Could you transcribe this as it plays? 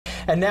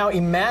And now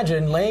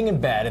imagine laying in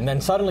bed and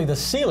then suddenly the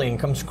ceiling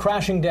comes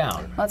crashing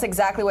down. Well, that's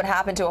exactly what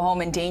happened to a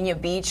home in Dania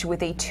Beach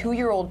with a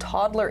 2-year-old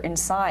toddler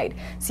inside.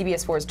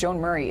 CBS 4's Joan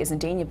Murray is in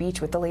Dania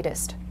Beach with the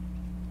latest.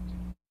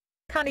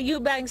 Connie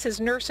Eubanks is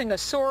nursing a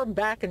sore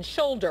back and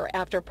shoulder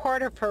after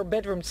part of her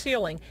bedroom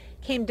ceiling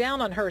came down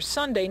on her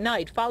Sunday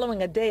night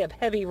following a day of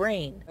heavy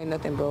rain. Ain't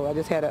nothing, bro. I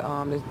just had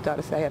the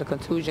doctor said I had a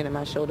contusion and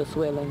my shoulder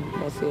swelling.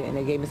 That's it, and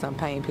they gave me some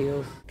pain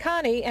pills.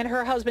 Connie and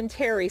her husband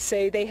Terry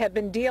say they have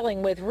been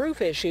dealing with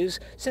roof issues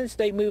since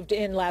they moved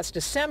in last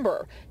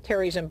December.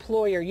 Terry's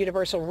employer,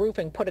 Universal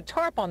Roofing, put a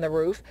tarp on the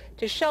roof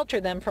to shelter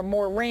them from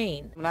more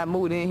rain. When I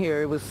moved in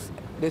here,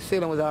 the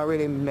ceiling was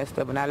already messed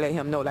up, and I let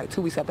him know like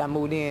 2 weeks after I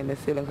moved in,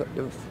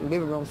 the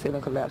living room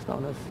ceiling collapsed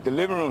on us. The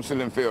living room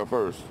ceiling fell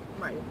first.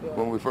 Right.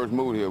 When we first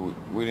moved here,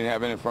 we didn't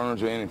have any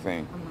furniture or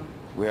anything.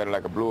 We had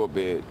like a blow-up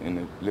bed in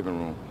the living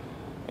room.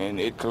 And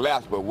it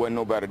collapsed, but wasn't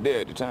nobody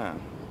there at the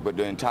time. But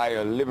the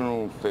entire living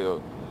room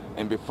fell.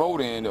 And before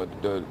then,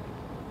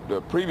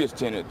 the previous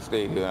tenant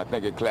stayed here. I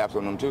think it collapsed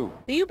on them too.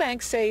 The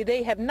Eubanks say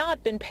they have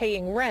not been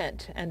paying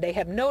rent, and they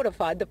have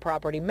notified the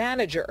property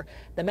manager.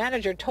 The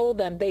manager told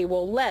them they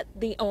will let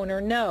the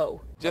owner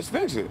know. Just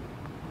fix it.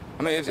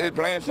 I mean, it's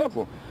plain and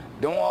simple.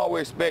 Don't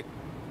always expect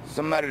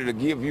somebody to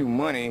give you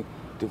money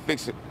to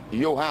fix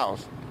your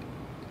house,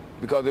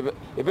 because if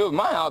it was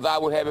my house, I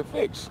would have it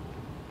fixed.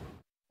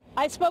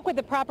 I spoke with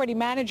the property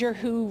manager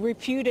who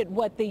refuted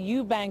what the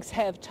Eubanks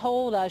have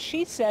told us.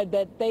 She said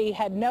that they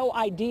had no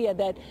idea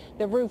that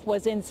the roof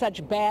was in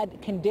such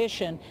bad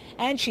condition,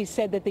 and she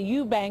said that the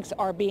Eubanks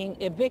are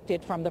being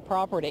evicted from the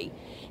property.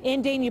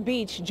 In Dania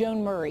Beach,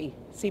 Joan Murray,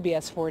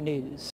 CBS 4 News.